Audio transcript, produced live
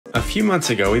few months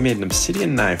ago, we made an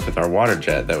obsidian knife with our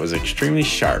Waterjet that was extremely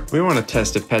sharp. We want to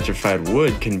test if petrified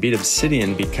wood can beat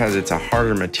obsidian because it's a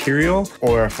harder material,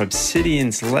 or if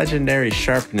obsidian's legendary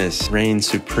sharpness reigns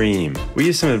supreme. We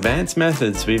used some advanced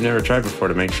methods we've never tried before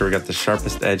to make sure we got the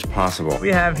sharpest edge possible. We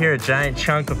have here a giant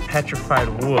chunk of petrified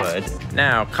wood.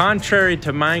 Now, contrary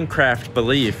to Minecraft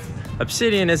belief,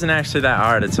 obsidian isn't actually that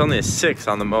hard. It's only a 6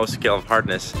 on the Mohs scale of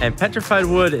hardness. And petrified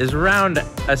wood is around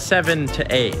a 7 to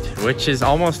 8, which is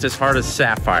almost as hard as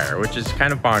sapphire, which is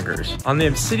kind of bonkers. On the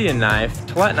obsidian knife,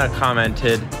 Tletna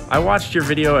commented, "I watched your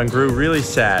video and grew really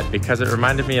sad because it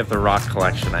reminded me of the rock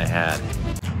collection I had."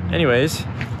 Anyways,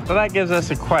 so that gives us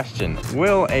a question.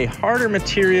 Will a harder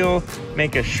material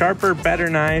make a sharper, better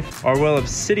knife, or will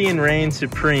obsidian reign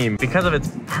supreme because of its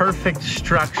perfect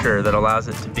structure that allows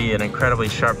it to be an incredibly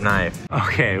sharp knife?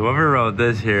 Okay, whoever wrote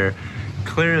this here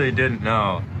clearly didn't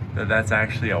know that that's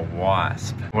actually a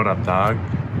wasp. What up, dog?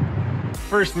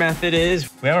 First method is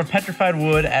we have our petrified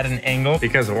wood at an angle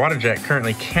because the Waterjet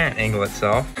currently can't angle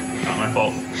itself. Not my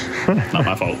fault. Not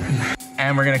my fault.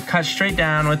 And we're gonna cut straight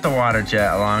down with the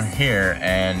Waterjet along here,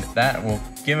 and that will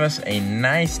give us a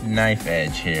nice knife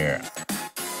edge here.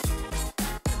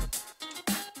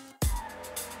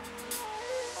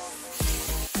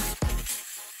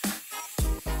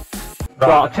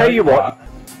 Well, I'll tell you what.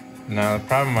 No, the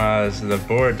problem was the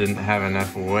board didn't have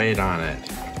enough weight on it.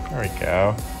 There we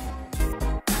go.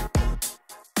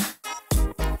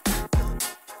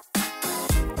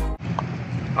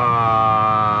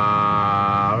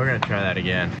 We're gonna try that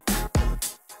again.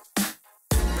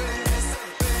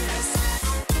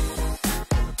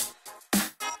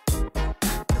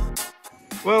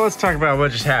 Well, let's talk about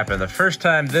what just happened. The first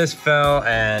time this fell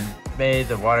and made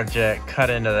the Waterjet cut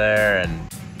into there, and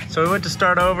so we went to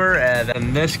start over and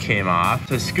then this came off.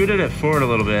 So I scooted it forward a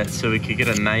little bit so we could get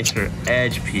a nicer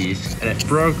edge piece, and it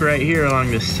broke right here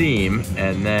along the seam,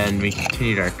 and then we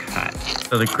continued our cut.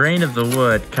 So the grain of the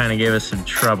wood kind of gave us some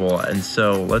trouble, and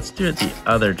so let's do it the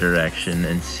other direction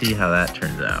and see how that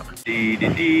turns out. You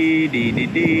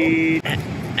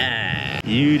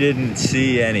didn't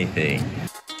see anything.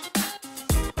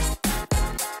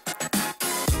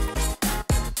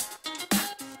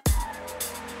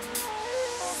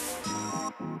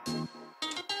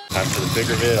 Time for the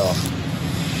bigger hill.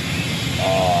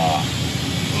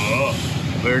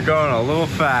 We were going a little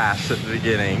fast at the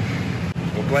beginning.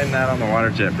 We'll blame that on the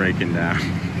Waterjet breaking down.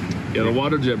 Yeah, the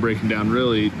Waterjet breaking down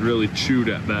really chewed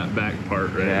at that back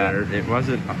part right there. It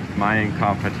wasn't my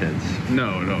incompetence.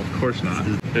 No, of course not.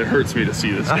 It hurts me to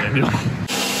see this, Daniel.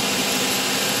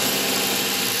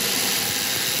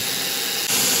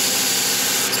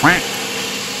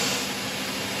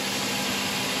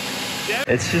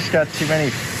 It's just got too many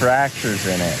fractures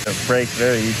in it. It breaks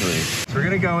very easily. So we're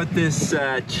gonna go with this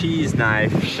cheese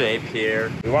knife shape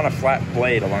here. We want a flat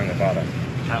blade along the bottom.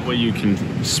 That way you can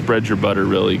spread your butter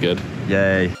really good.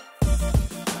 Yay.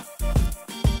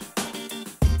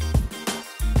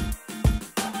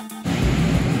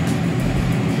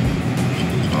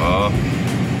 Oh,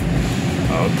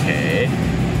 okay.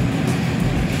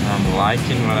 I'm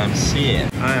liking what I'm seeing.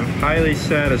 I am highly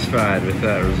satisfied with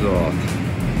that result.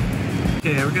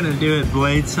 Okay, we're gonna do it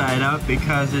blade side up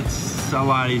because it's a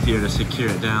lot easier to secure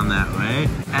it down that way.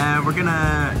 And we're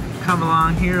gonna come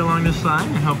along here along this line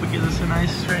and hope it gives us a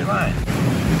nice straight line.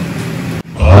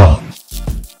 Oh.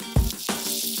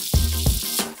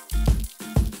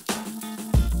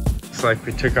 Looks like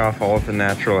we took off all of the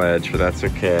natural edge, but that's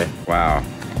okay. Wow.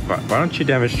 Why don't you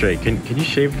demonstrate? Can you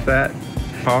shave that,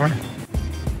 Palmer?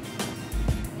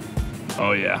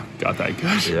 Oh yeah, got that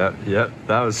good. Yep,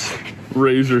 that was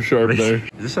razor sharp there.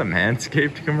 Is this a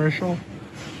Manscaped commercial?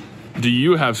 Do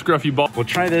you have scruffy balls? We'll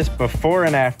try this before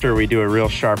and after we do a real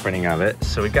sharpening of it.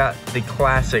 So we got the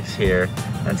classics here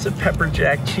and some pepper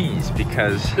jack cheese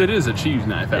because it is a cheese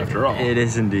knife after all. It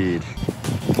is indeed.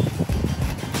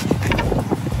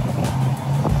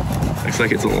 Looks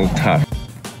like it's a little tough.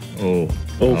 Oh.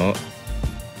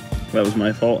 That was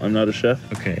my fault. I'm not a chef.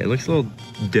 Okay, it looks a little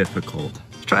difficult.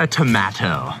 Let's try a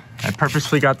tomato. I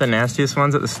purposefully got the nastiest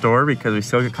ones at the store because we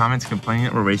still get comments complaining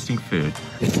that we're wasting food.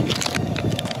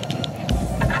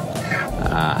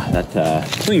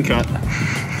 Clean cut.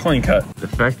 Clean cut. The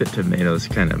fact that tomato's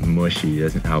kind of mushy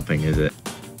isn't helping, is it?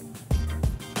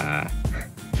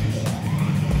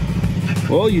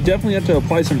 Well, you definitely have to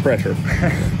apply some pressure.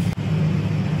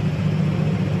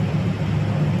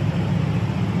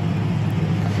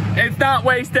 It's not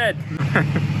wasted.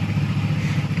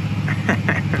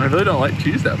 I really don't like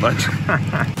cheese that much.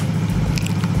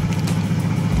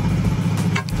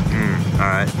 All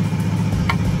right.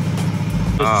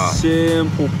 Just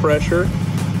simple pressure.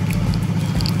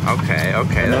 Okay,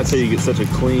 okay. And that's how you get such a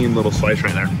clean little slice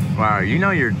right there. Wow, you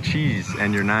know your cheese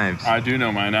and your knives. I do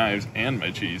know my knives and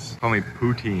my cheese. Call me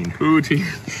poutine.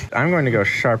 Poutine. I'm going to go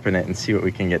sharpen it and see what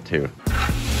we can get to.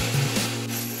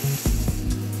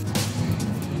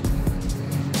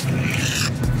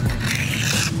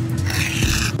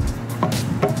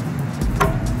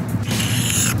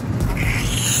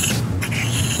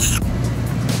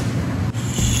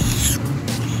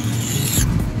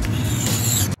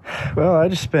 Well, I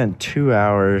just spent 2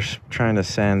 hours trying to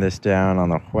sand this down on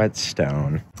the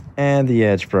whetstone, and the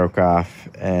edge broke off,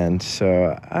 and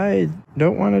so I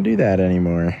don't want to do that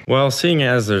anymore. Well, seeing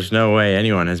as there's no way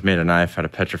anyone has made a knife out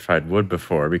of petrified wood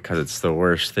before because it's the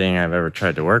worst thing I've ever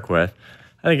tried to work with,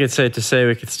 I think it's safe to say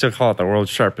we could still call it the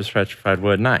world's sharpest petrified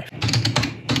wood knife.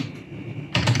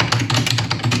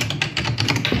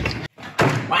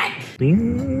 What?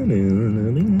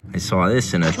 I saw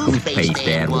this in a toothpaste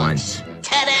ad once.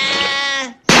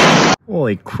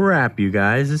 Holy crap, you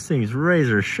guys, this thing's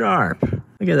razor sharp.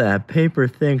 Look at that paper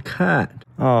thin cut.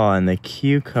 Oh, and the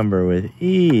cucumber with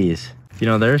ease. You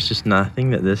know, there's just nothing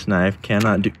that this knife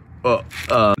cannot do.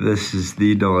 This is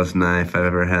the dullest knife I've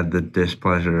ever had the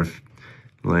displeasure of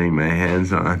laying my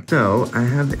hands on. So, I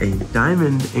have a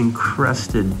diamond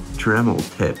encrusted Dremel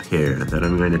tip here that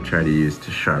I'm going to try to use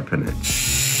to sharpen it.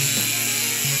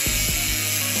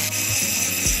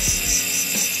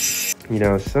 You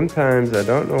know, sometimes I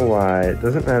don't know why, it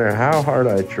doesn't matter how hard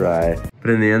I try, but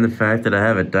in the end, the fact that I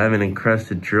have a diamond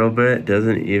encrusted drill bit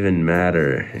doesn't even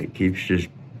matter. It keeps just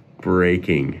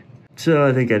breaking. So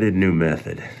I think I did a new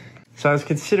method. So I was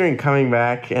considering coming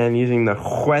back and using the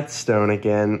whetstone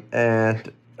again,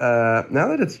 and now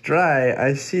that it's dry,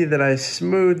 I see that I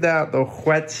smoothed out the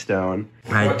whetstone.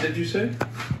 What did you say?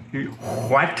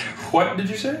 What? What did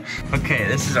you say? Okay,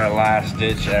 this is our last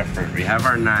ditch effort. We have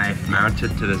our knife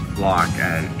mounted to this block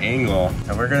at an angle,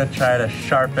 and we're gonna try to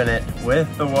sharpen it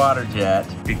with the water jet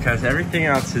because everything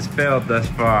else has failed thus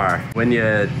far. When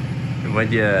you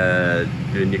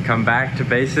come back to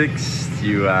basics,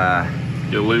 you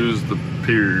lose the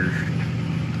peers.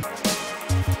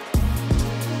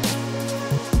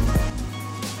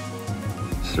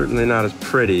 Certainly not as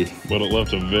pretty. But it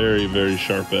left a very, very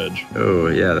sharp edge. Oh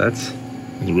yeah, it's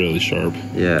really sharp.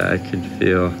 Yeah, I could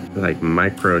feel like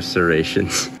micro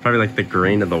serrations. Probably like the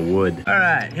grain of the wood. All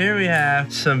right, here we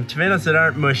have some tomatoes that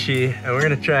aren't mushy, and we're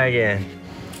gonna try again.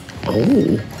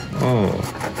 Oh.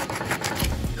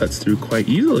 Cuts through quite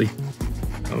easily.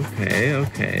 Okay,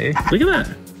 okay. Look at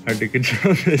that. Hard to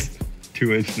control this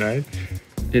 2-inch knife.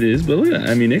 It is, but look at that.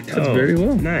 I mean, it cuts very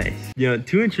well. Nice. You know,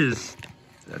 2 inches.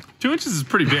 2 inches is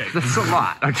pretty big. That's a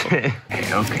lot. Okay.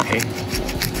 Okay.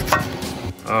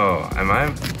 Oh, am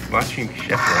I watching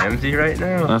Chef Ramsay right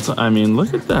now? I mean,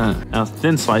 look at that. Now,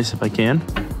 thin slice if I can.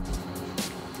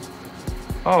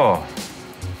 Oh,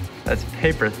 that's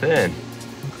paper thin.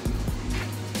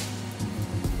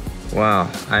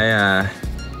 Wow, I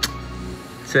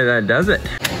say that does it.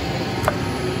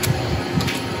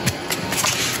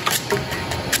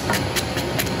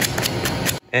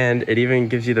 And it even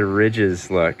gives you the ridges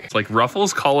look. It's like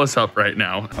Ruffles, call us up right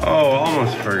now. Oh,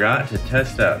 almost forgot to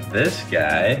test out this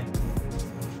guy.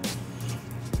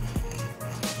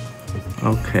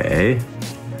 Okay.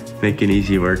 Making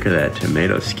easy work of that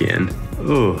tomato skin.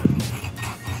 Ooh.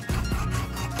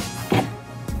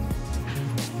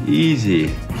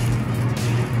 Easy.